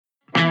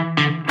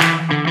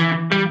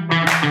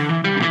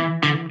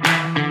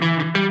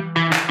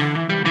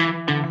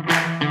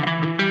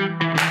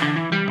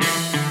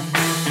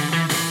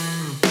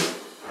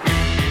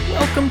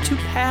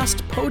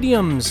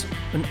Podiums,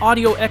 an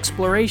audio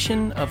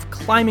exploration of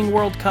climbing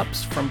World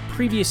Cups from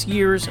previous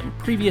years and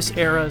previous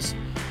eras.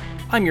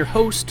 I'm your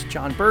host,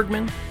 John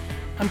Bergman.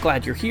 I'm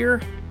glad you're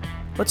here.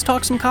 Let's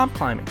talk some comp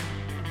climbing.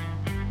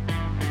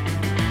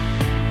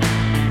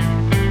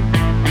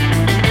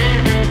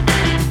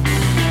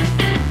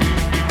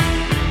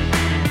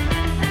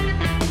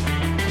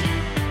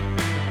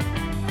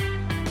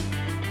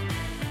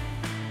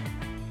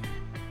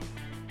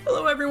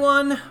 Hello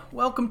everyone,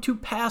 welcome to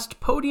Past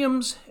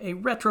Podiums, a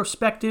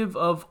retrospective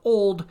of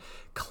old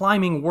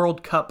climbing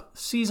World Cup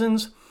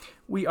seasons.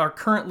 We are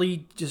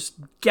currently just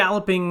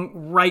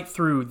galloping right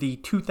through the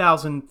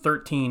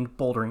 2013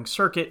 bouldering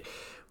circuit.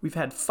 We've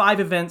had 5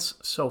 events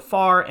so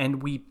far,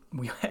 and we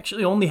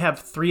actually only have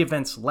 3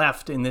 events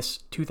left in this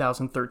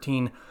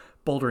 2013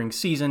 bouldering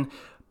season.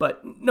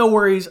 But no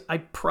worries, I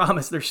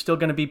promise there's still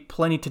going to be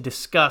plenty to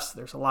discuss.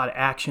 There's a lot of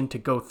action to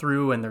go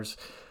through, and there's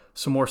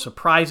some more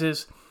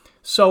surprises.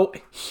 So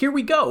here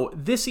we go.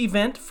 This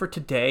event for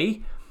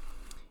today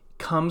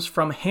comes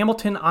from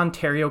Hamilton,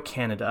 Ontario,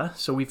 Canada.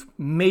 So we've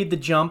made the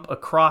jump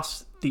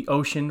across the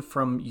ocean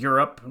from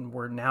Europe, and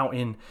we're now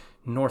in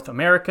North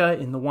America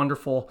in the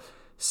wonderful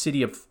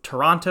city of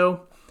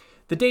Toronto.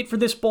 The date for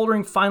this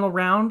bouldering final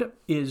round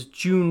is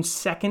June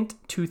 2nd,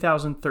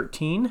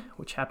 2013,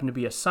 which happened to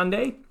be a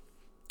Sunday.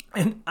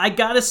 And I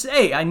gotta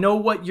say, I know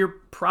what you're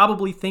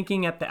probably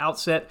thinking at the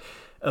outset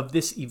of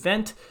this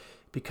event,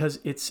 because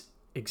it's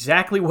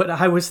exactly what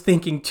I was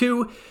thinking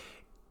too.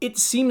 It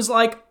seems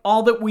like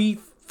all that we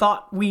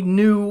thought we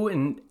knew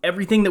and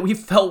everything that we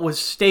felt was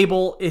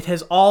stable, it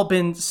has all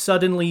been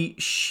suddenly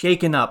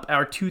shaken up.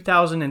 Our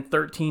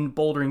 2013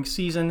 bouldering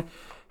season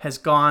has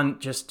gone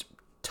just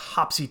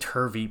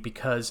topsy-turvy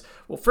because,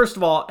 well, first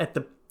of all, at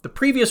the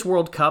previous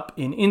World Cup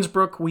in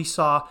Innsbruck, we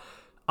saw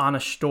Anna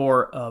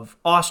Stöhr of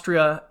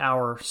Austria,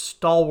 our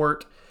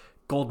stalwart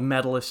gold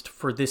medalist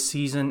for this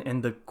season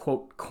and the,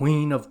 quote,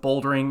 queen of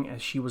bouldering,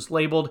 as she was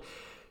labeled.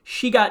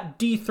 She got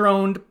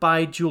dethroned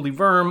by Julie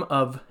Wurm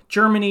of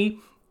Germany.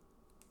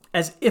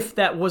 As if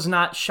that was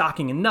not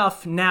shocking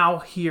enough, now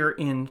here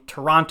in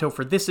Toronto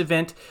for this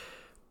event,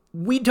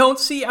 we don't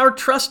see our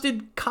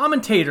trusted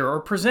commentator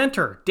or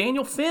presenter,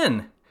 Daniel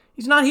Finn.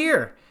 He's not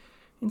here.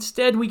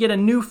 Instead, we get a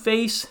new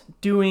face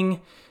doing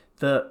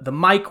the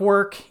mic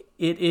work.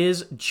 It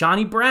is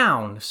Johnny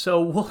Brown. So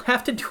we'll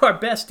have to do our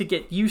best to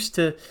get used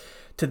to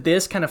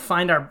this, kind of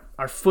find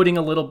our footing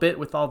a little bit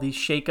with all these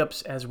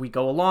shakeups as we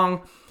go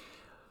along.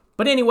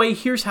 But anyway,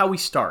 here's how we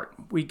start.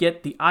 We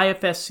get the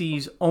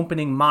IFSC's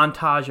opening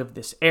montage of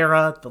this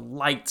era. The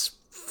lights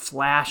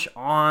flash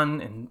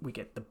on, and we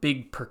get the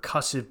big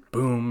percussive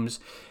booms,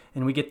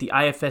 and we get the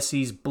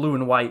IFSC's blue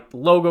and white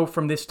logo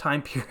from this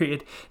time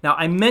period. Now,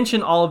 I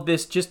mention all of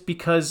this just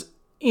because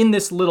in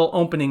this little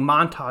opening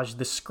montage,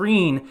 the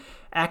screen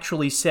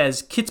actually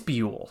says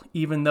Kitzbühel,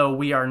 even though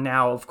we are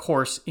now, of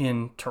course,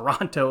 in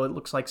Toronto. It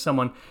looks like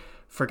someone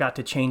forgot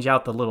to change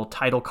out the little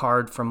title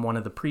card from one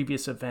of the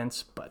previous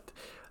events, but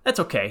that's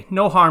okay.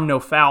 No harm, no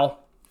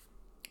foul.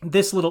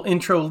 This little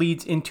intro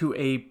leads into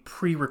a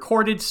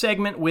pre-recorded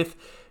segment with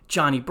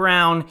Johnny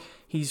Brown.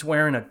 He's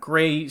wearing a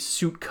gray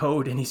suit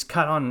coat, and he's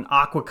got on an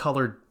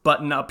aqua-colored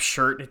button-up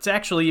shirt. It's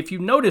actually, if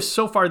you've noticed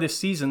so far this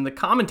season, the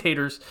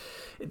commentators,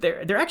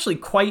 they're actually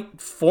quite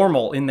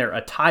formal in their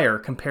attire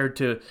compared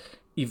to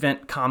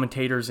event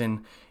commentators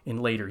in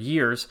later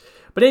years.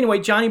 But anyway,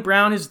 Johnny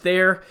Brown is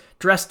there,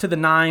 dressed to the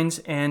nines,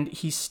 and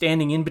he's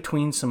standing in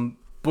between some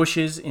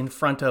bushes in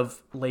front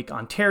of Lake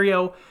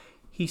Ontario.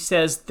 He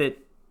says that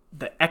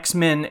the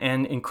X-Men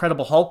and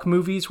Incredible Hulk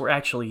movies were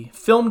actually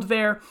filmed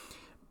there,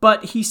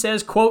 but he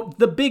says, quote,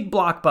 "The big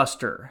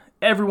blockbuster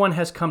everyone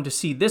has come to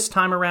see this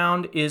time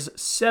around is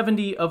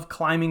 70 of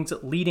climbing's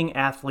leading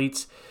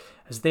athletes,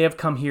 as they have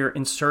come here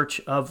in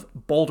search of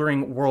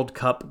bouldering World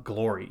Cup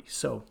glory."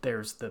 So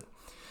there's the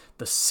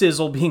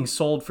sizzle being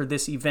sold for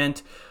this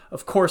event.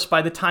 Of course,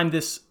 by the time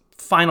this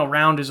final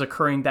round is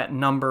occurring, that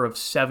number of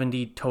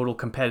 70 total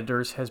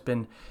competitors has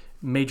been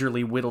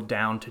majorly whittled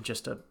down to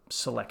just a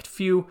select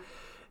few.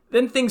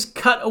 Then things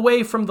cut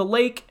away from the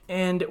lake,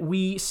 and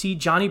we see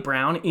Johnny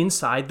Brown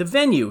inside the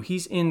venue.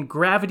 He's in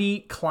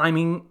Gravity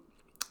Climbing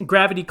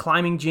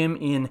Gym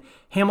in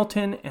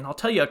Hamilton, and I'll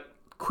tell you a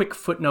quick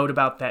footnote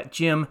about that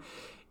gym.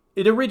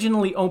 It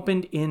originally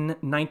opened in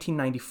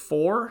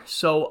 1994,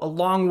 so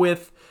along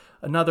with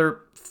another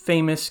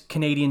famous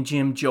Canadian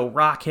gym, Joe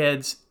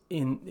Rockhead's,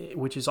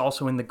 which is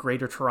also in the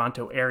Greater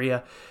Toronto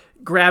area,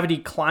 Gravity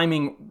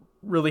Climbing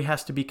really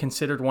has to be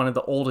considered one of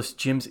the oldest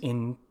gyms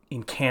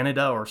in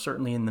Canada, or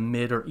certainly in the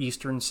mid or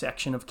eastern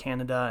section of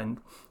Canada, and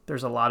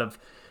there's a lot of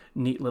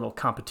neat little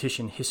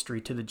competition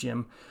history to the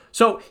gym.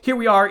 So here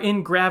we are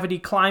in Gravity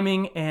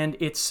Climbing, and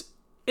it's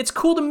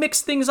cool to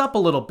mix things up a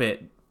little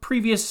bit.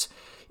 Previous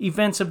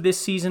events of this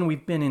season,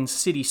 we've been in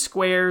city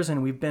squares,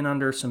 and we've been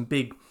under some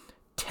big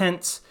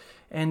tents,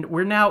 and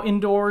we're now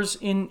indoors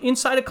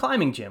inside a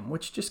climbing gym,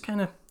 which just kind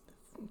of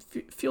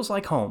feels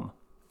like home.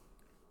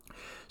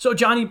 So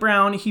Johnny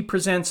Brown, he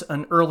presents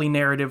an early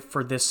narrative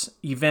for this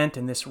event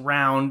and this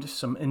round,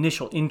 some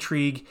initial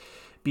intrigue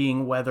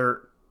being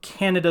whether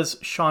Canada's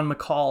Sean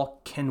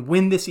McCall can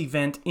win this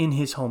event in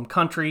his home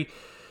country.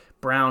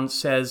 Brown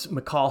says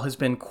McCall has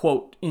been,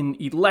 quote, in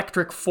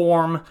electric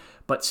form,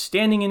 but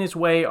standing in his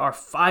way are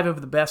 5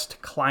 of the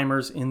best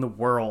climbers in the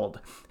world.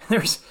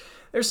 There's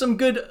some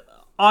good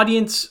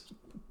audience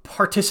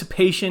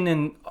participation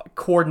and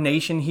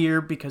coordination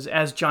here, because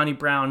as Johnny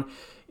Brown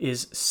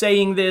is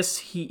saying this,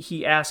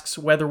 he asks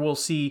whether we'll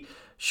see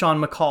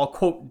Sean McCall,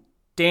 quote,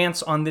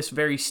 dance on this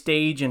very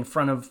stage in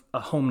front of a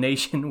home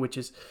nation, which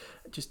is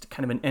just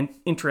kind of an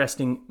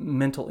interesting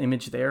mental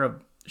image there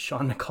of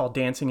Sean McCall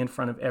dancing in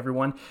front of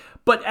everyone.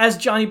 But as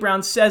Johnny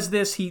Brown says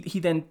this, he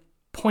then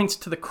points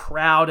to the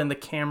crowd, and the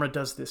camera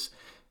does this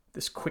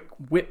quick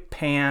whip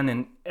pan,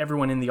 and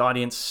everyone in the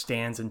audience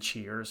stands and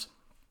cheers.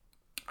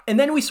 And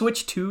then we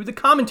switch to the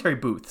commentary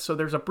booth. So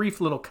there's a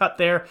brief little cut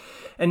there.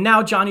 And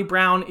now Johnny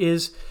Brown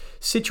is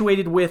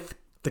situated with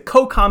the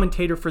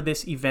co-commentator for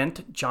this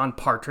event, John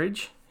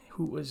Partridge,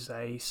 who was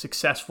a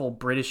successful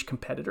British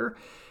competitor.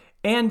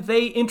 And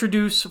they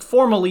introduce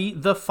formally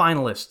the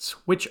finalists,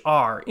 which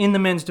are, in the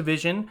men's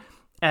division,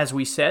 as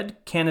we said,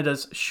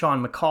 Canada's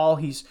Sean McCall.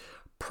 He's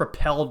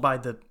propelled by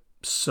the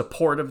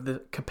support of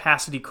the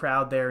capacity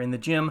crowd there in the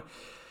gym.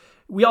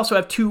 We also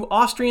have 2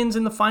 Austrians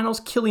in the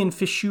finals, Kilian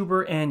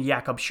Fischhuber and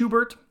Jakob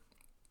Schubert.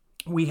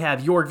 We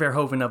have Jorg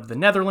Verhoeven of the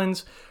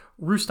Netherlands,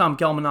 Rustam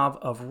Gelmanov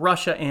of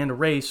Russia, and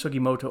Rei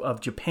Sugimoto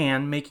of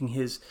Japan, making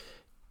his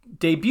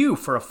debut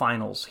for a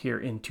finals here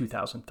in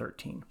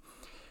 2013.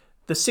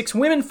 The 6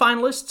 women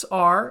finalists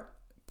are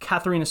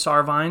Katharina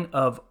Sarvine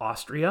of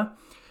Austria,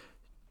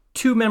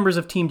 2 members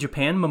of Team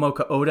Japan,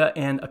 Momoka Oda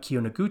and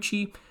Akio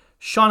Noguchi,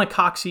 Shauna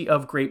Coxey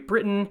of Great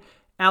Britain,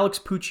 Alex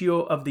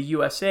Puccio of the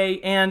USA,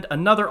 and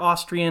another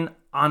Austrian,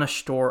 Anna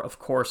Stor, of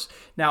course.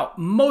 Now,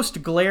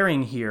 most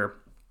glaring here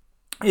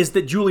is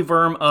that Julie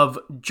Verm of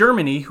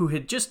Germany, who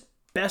had just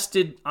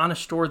bested Anna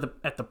Stor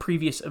at the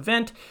previous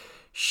event,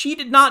 she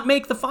did not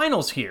make the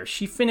finals here.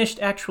 She finished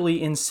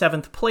actually in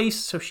 7th place,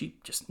 so she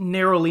just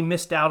narrowly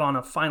missed out on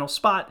a final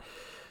spot.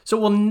 So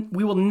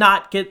we will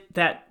not get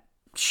that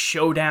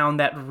showdown,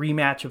 that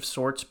rematch of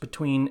sorts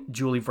between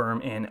Julie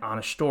Verm and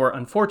Anna Stor,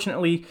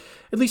 unfortunately,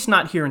 at least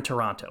not here in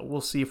Toronto. We'll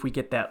see if we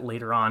get that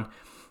later on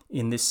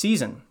in this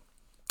season.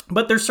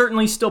 But there's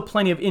certainly still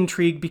plenty of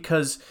intrigue,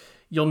 because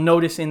you'll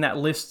notice in that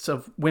list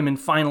of women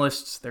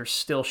finalists, there's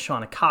still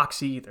Shauna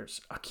Coxey, there's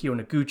Akio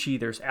Noguchi,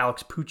 there's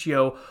Alex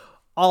Puccio,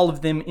 all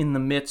of them in the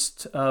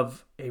midst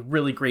of a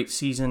really great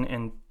season,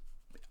 and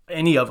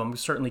any of them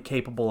certainly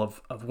capable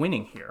of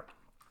winning here.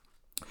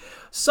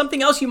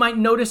 Something else you might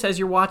notice as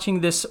you're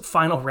watching this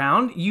final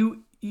round,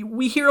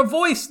 we hear a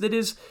voice that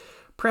is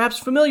perhaps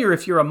familiar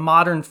if you're a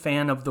modern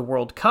fan of the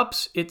World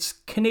Cups. It's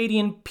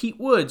Canadian Pete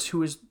Woods,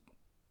 who is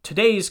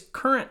today's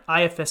current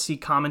IFSC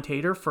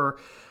commentator for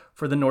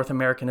the North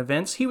American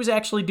events. He was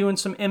actually doing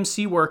some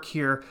MC work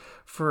here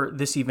for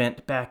this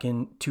event back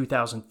in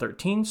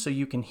 2013, so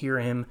you can hear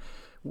him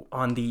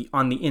on the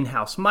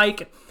in-house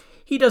mic.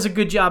 He does a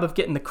good job of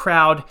getting the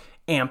crowd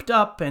amped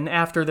up, and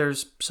after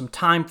there's some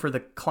time for the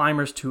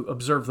climbers to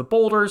observe the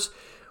boulders,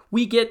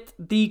 we get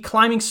the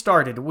climbing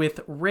started with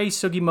Rei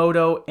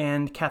Sugimoto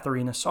and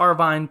Katharina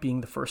Sarvine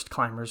being the first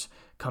climbers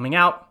coming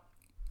out.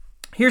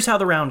 Here's how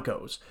the round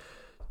goes.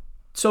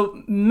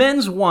 So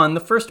men's 1,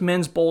 the first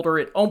men's boulder,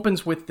 it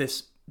opens with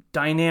this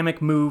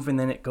dynamic move, and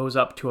then it goes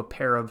up to a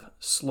pair of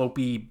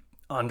slopey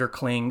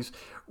underclings.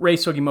 Rei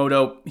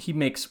Sugimoto, he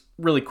makes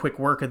really quick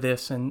work of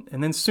this, and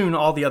then soon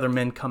all the other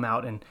men come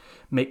out and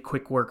make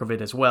quick work of it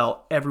as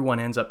well. Everyone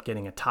ends up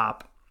getting a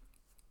top.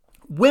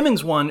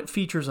 Women's 1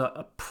 features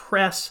a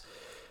press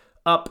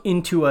up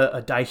into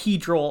a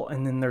dihedral,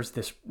 and then there's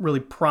this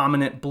really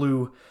prominent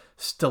blue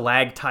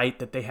stalactite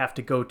that they have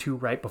to go to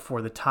right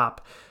before the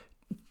top.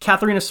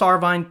 Katharina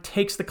Sarvine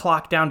takes the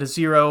clock down to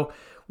 0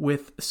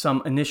 with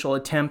some initial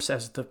attempts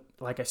as,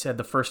 like I said,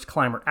 the first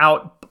climber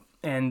out,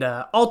 and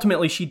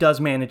ultimately she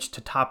does manage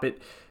to top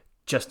it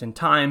just in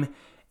time.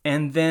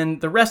 And then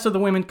the rest of the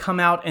women come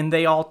out and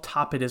they all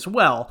top it as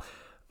well.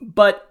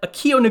 But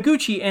Akio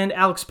Noguchi and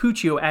Alex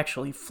Puccio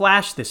actually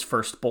flash this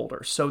first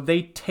boulder, so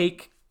they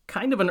take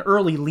kind of an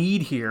early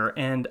lead here,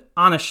 and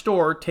Anna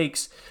Stor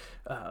takes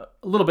a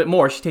little bit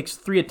more. She takes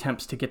 3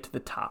 attempts to get to the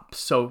top.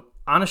 So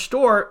Anna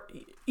Stor,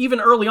 even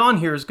early on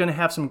here, is going to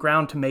have some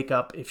ground to make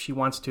up if she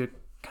wants to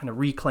kind of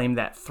reclaim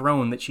that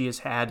throne that she has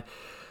had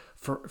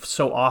for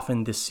so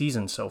often this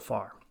season so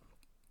far.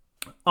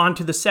 On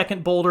to the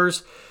second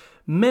boulders.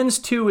 Men's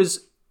 2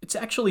 it's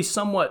actually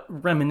somewhat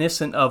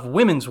reminiscent of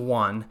women's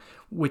 1,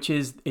 which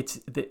is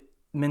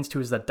men's 2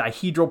 is the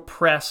dihedral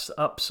press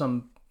up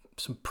some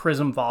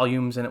prism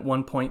volumes, and at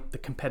one point the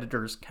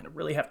competitors kind of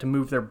really have to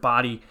move their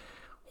body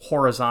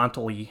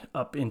horizontally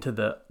up into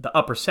the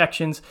upper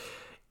sections.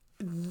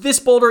 This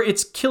boulder,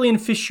 it's Kilian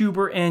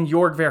Fischhuber and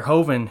Jorg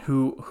Verhoeven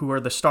who are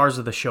the stars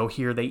of the show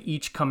here. They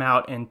each come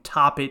out and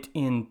top it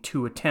in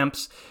 2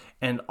 attempts,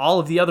 and all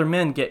of the other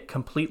men get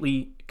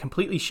completely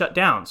shut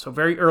down. So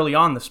very early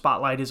on, the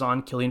spotlight is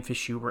on Kilian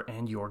Fischhuber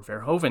and Jorg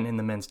Verhoeven in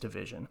the men's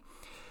division.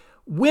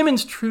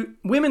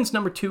 Women's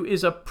number 2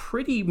 is a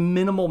pretty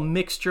minimal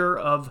mixture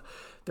of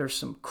There's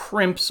some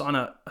crimps on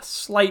a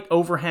slight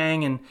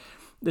overhang, and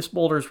this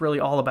boulder is really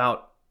all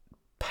about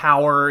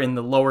power in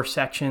the lower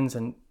sections,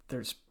 and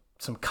there's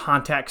some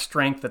contact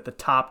strength at the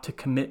top to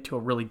commit to a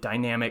really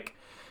dynamic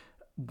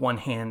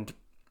one-hand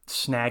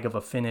snag of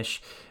a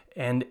finish.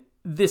 And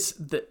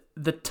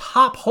the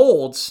top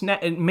hold,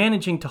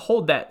 managing to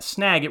hold that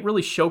snag, it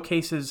really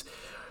showcases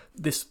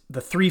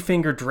the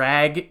three-finger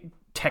drag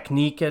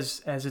technique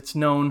as it's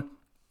known.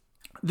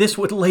 This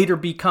would later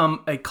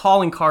become a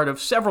calling card of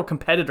several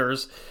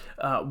competitors,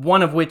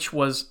 one of which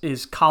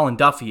is Colin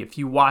Duffy. If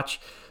you watch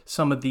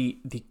some of the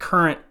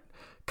current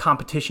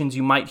competitions,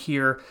 you might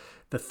hear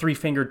the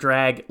three-finger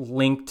drag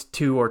linked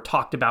to or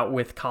talked about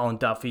with Colin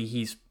Duffy.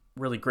 He's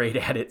really great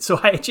at it. So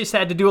I just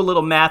had to do a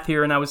little math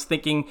here, and I was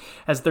thinking,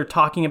 as they're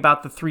talking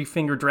about the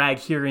three-finger drag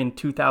here in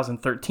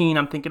 2013,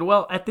 I'm thinking,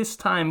 well, at this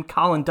time,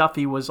 Colin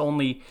Duffy was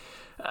only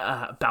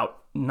about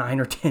 9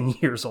 or 10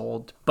 years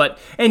old. But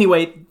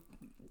anyway,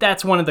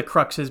 that's one of the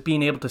cruxes,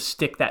 being able to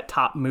stick that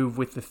top move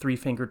with the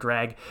three-finger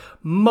drag.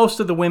 Most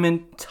of the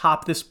women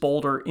top this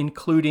boulder,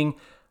 including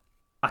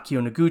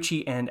Akio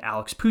Noguchi and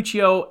Alex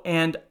Puccio,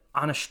 and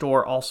Anna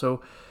Stöhr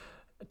also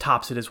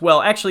tops it as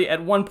well. Actually,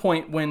 at one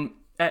point when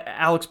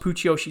Alex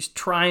Puccio,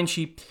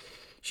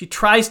 she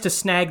tries to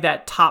snag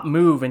that top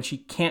move and she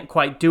can't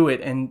quite do it,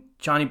 and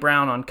Johnny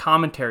Brown on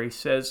commentary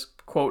says,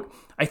 quote,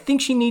 "I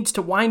think she needs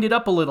to wind it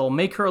up a little,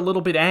 make her a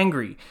little bit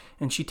angry,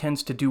 and she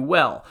tends to do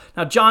well."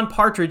 Now, John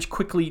Partridge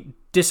quickly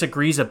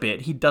disagrees a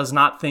bit. He does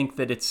not think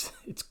that it's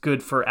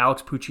good for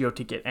Alex Puccio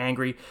to get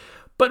angry,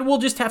 but we'll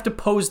just have to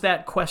pose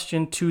that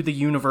question to the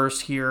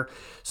universe here.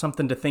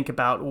 Something to think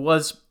about.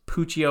 Was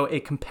Puccio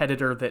a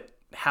competitor that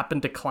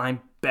happened to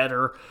climb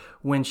better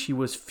when she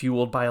was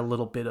fueled by a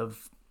little bit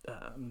of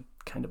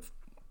kind of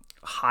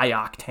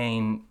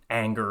high-octane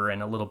anger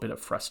and a little bit of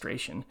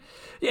frustration?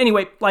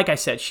 Anyway, like I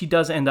said, she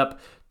does end up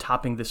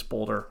topping this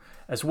boulder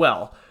as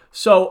well.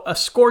 So a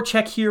score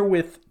check here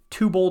with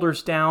 2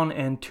 boulders down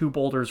and 2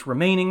 boulders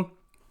remaining.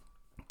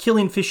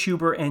 Kilian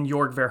Fischhuber and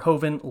Jorg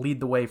Verhoeven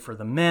lead the way for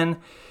the men.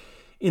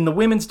 In the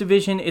women's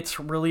division, it's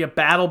really a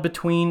battle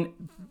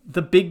between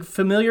the big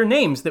familiar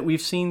names that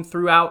we've seen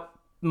throughout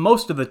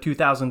most of the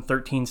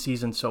 2013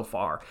 season so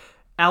far.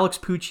 Alex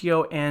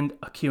Puccio and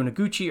Akio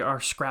Noguchi are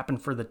scrapping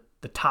for the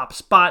top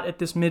spot at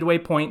this midway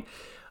point.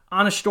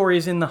 Anna Stöhr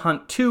is in the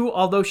hunt too,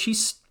 although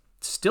she's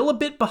still a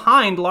bit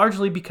behind,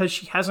 largely because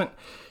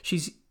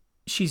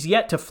she's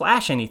yet to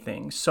flash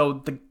anything.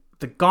 So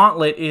the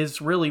gauntlet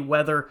is really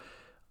whether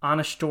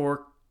Anna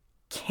Stöhr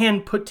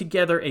can put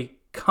together a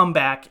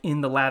comeback in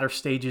the latter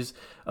stages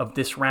of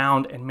this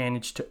round and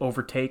manage to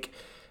overtake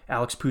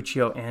Alex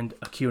Puccio and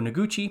Akio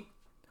Noguchi.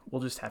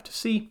 We'll just have to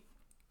see.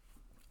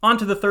 On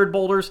to the third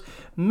boulders.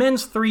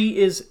 Men's 3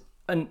 is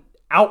an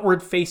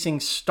outward-facing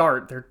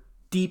start. They're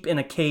deep in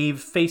a cave,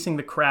 facing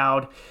the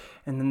crowd,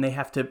 and then they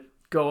have to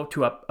go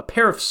to a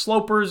pair of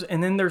slopers,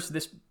 and then there's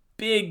this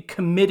big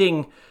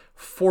committing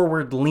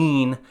forward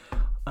lean,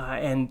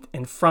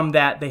 and from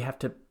that they have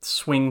to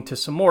swing to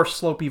some more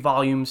slopey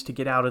volumes to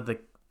get out of the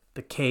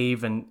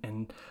cave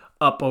and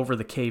up over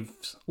the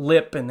cave's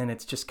lip, and then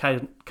it's just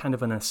kind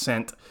of an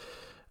ascent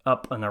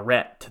up an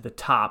arête to the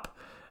top.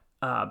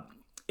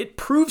 It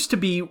proves to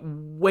be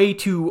way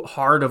too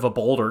hard of a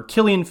boulder.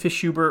 Kilian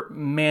Fischhuber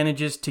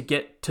manages to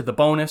get to the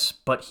bonus,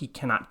 but he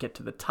cannot get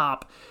to the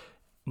top.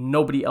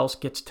 Nobody else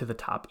gets to the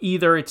top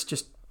either. It's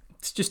just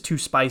too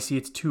spicy.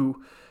 It's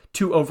too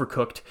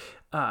overcooked.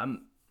 Kilian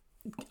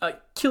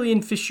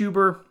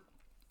Fischhuber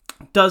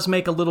does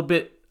make a little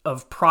bit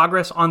of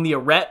progress on the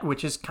arête,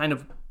 which is kind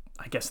of,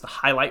 I guess, the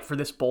highlight for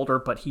this boulder,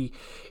 but he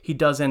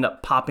does end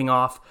up popping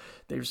off.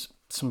 There's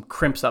some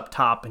crimps up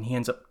top, and he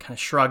ends up kind of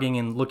shrugging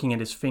and looking at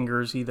his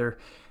fingers. Either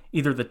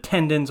the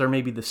tendons or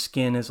maybe the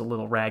skin is a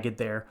little ragged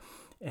there,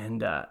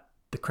 and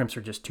the crimps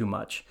are just too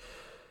much.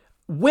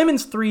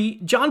 Women's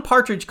 3, John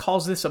Partridge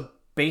calls this a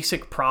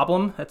basic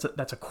problem. That's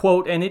a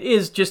quote, and it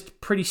is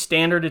just pretty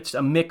standard. It's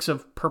a mix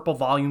of purple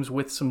volumes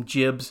with some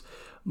jibs.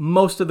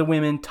 Most of the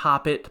women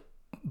top it,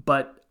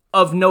 but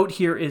of note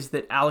here is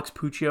that Alex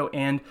Puccio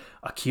and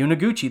Akio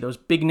Noguchi, those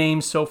big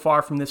names so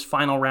far from this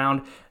final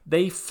round,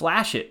 they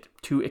flash it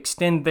to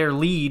extend their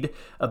lead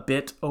a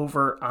bit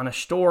over Anna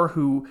Stöhr,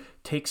 who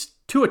takes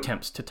 2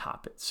 attempts to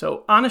top it.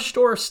 So Anna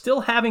Stöhr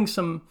still having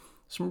some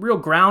real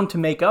ground to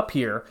make up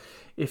here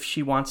if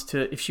she wants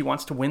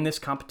to win this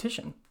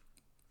competition.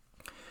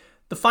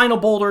 The final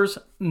boulders,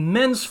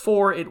 men's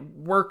 4, it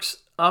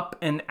works up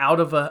and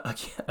out of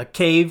a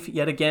cave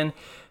yet again.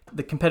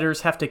 The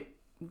competitors have to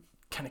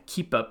kind of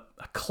keep a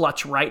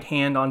clutch right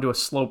hand onto a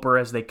sloper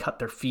as they cut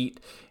their feet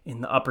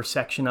in the upper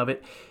section of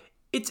it.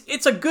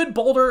 It's a good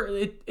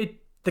boulder.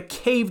 The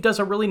cave does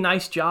a really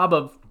nice job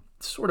of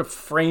sort of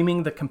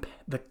framing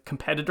the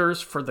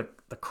competitors for the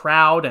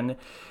crowd,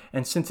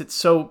 and since it's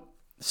so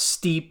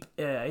steep,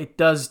 it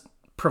does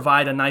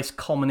provide a nice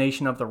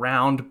culmination of the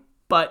round,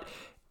 but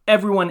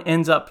everyone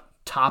ends up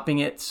topping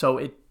it, so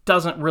it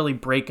doesn't really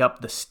break up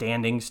the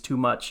standings too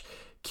much.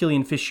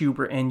 Kilian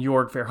Fischhuber and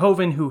Jorg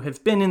Verhoeven, who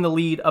have been in the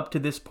lead up to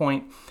this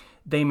point,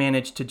 they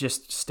managed to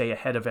just stay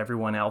ahead of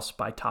everyone else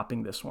by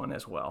topping this one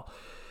as well.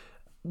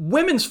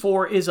 Women's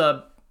 4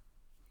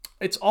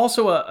 it's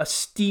also a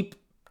steep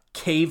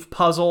cave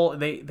puzzle.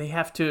 They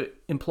have to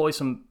employ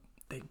some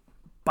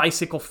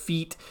bicycle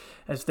feet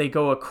as they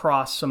go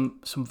across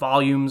some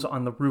volumes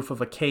on the roof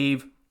of a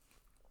cave.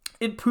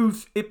 It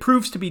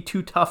proves to be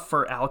too tough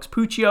for Alex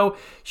Puccio.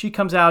 She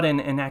comes out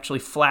and actually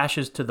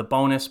flashes to the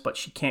bonus, but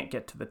she can't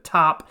get to the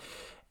top.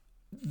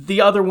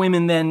 The other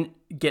women then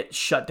get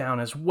shut down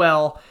as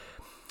well.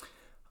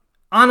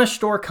 Anna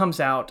Stor comes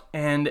out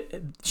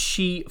and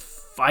she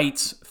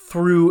fights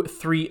through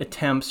 3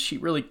 attempts. She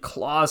really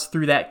claws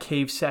through that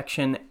cave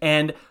section,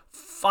 and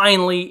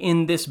finally,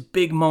 in this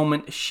big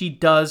moment, she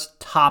does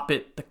top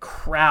it. The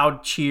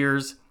crowd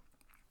cheers.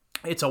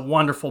 It's a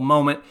wonderful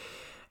moment.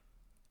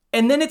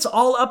 And then it's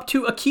all up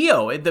to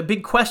Akio. The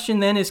big question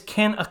then is,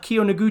 can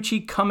Akio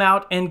Noguchi come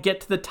out and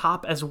get to the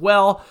top as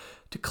well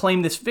to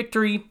claim this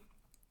victory?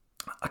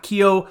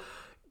 Akio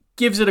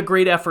gives it a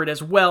great effort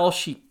as well.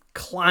 She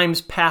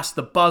climbs past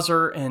the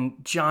buzzer, and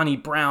Johnny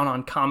Brown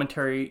on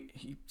commentary,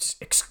 he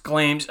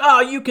exclaims, "Oh,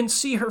 you can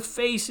see her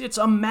face. It's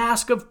a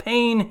mask of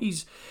pain."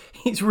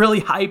 He's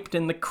really hyped,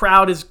 and the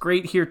crowd is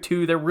great here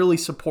too. They're really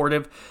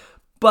supportive.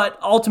 But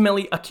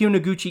ultimately, Akio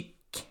Noguchi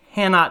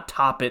cannot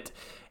top it.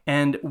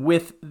 And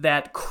with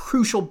that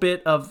crucial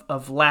bit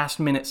of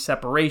last-minute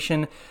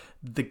separation,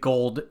 the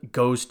gold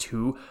goes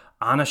to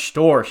Anna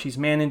Stor. She's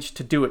managed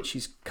to do it.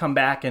 She's come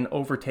back and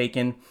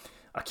overtaken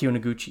Akio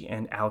Noguchi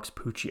and Alex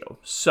Puccio.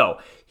 So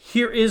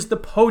here is the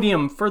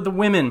podium for the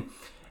women.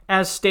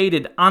 As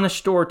stated, Anna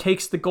Stor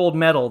takes the gold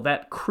medal.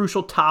 That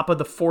crucial top of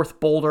the 4th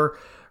boulder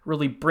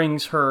really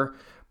brings her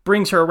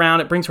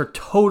around. It brings her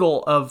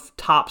total of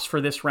tops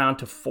for this round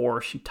to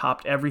 4. She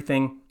topped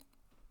everything.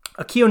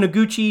 Akio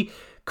Noguchi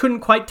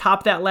couldn't quite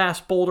top that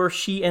last boulder.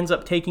 She ends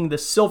up taking the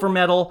silver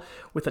medal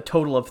with a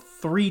total of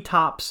 3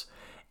 tops.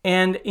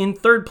 And in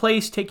 3rd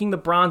place, taking the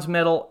bronze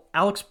medal,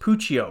 Alex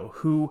Puccio,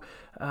 who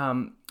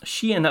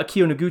she and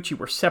Akio Noguchi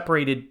were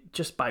separated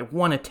just by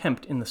 1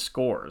 attempt in the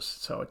scores.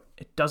 So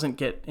it doesn't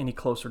get any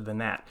closer than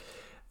that.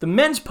 The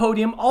men's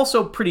podium,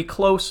 also pretty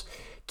close.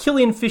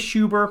 Kilian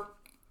Fischhuber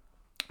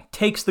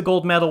takes the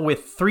gold medal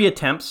with 3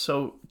 attempts.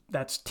 So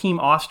that's Team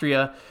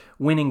Austria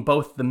winning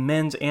both the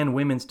men's and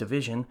women's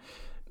division.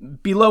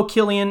 Below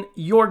Kilian,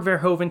 Jorg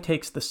Verhoeven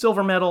takes the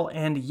silver medal,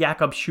 and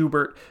Jakob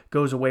Schubert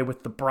goes away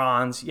with the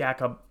bronze.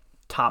 Jakob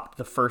topped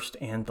the first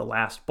and the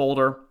last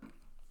boulder.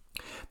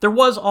 There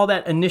was all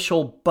that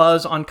initial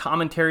buzz on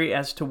commentary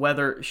as to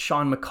whether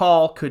Sean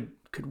McCall could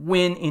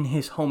win in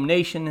his home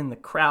nation, and the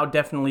crowd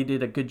definitely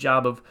did a good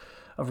job of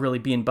really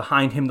being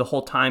behind him the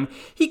whole time.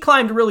 He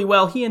climbed really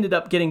well. He ended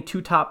up getting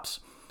 2 tops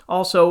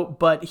also,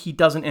 but he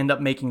doesn't end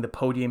up making the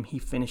podium. He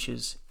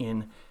finishes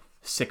in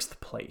 6th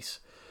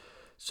place.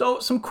 So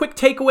some quick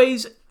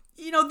takeaways.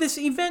 This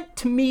event,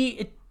 to me,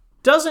 it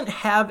doesn't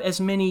have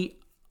as many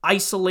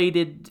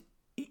isolated,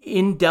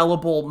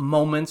 indelible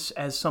moments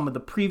as some of the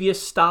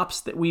previous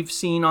stops that we've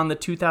seen on the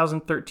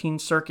 2013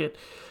 circuit.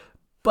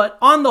 But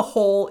on the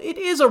whole, it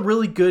is a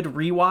really good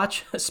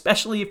rewatch,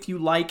 especially if you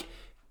like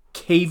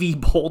cavey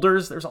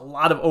boulders. There's a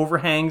lot of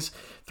overhangs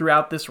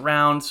throughout this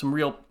round, some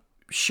real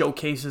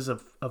showcases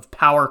of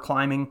power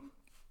climbing.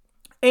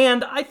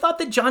 And I thought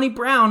that Johnny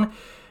Brown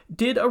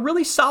did a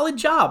really solid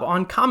job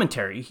on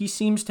commentary. He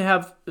seems to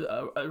have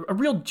a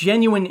real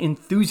genuine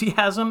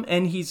enthusiasm,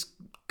 and he's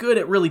good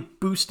at really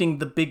boosting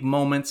the big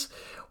moments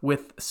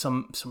with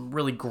some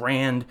really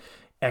grand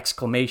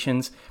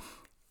exclamations.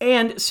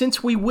 And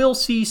since we will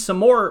see some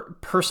more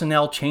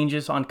personnel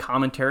changes on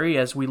commentary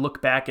as we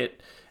look back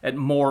at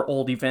more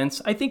old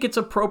events, I think it's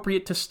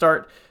appropriate to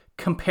start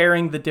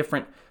comparing the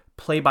different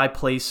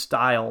play-by-play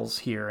styles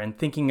here and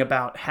thinking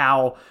about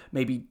how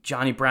maybe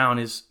Johnny Brown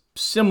is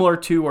similar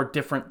to or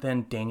different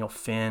than Daniel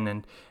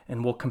Finn,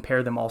 and we'll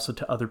compare them also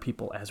to other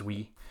people as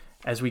we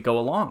go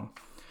along.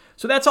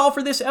 So that's all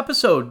for this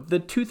episode. The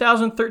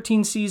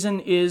 2013 season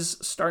is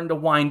starting to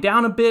wind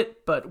down a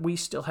bit, but we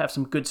still have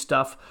some good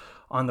stuff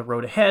on the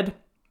road ahead.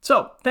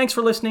 So thanks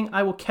for listening.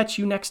 I will catch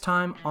you next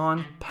time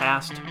on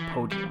Past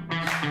Podiums.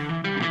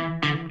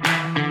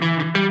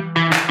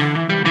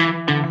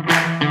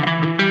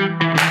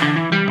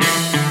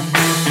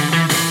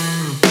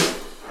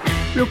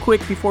 Real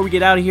quick before we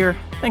get out of here,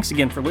 thanks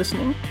again for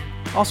listening.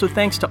 Also,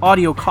 thanks to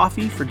Audio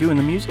Coffee for doing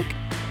the music.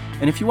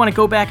 And if you want to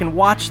go back and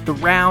watch the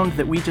round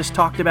that we just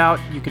talked about,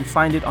 you can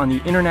find it on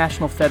the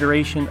International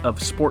Federation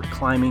of Sport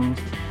Climbing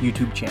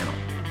YouTube channel.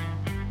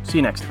 See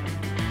you next time.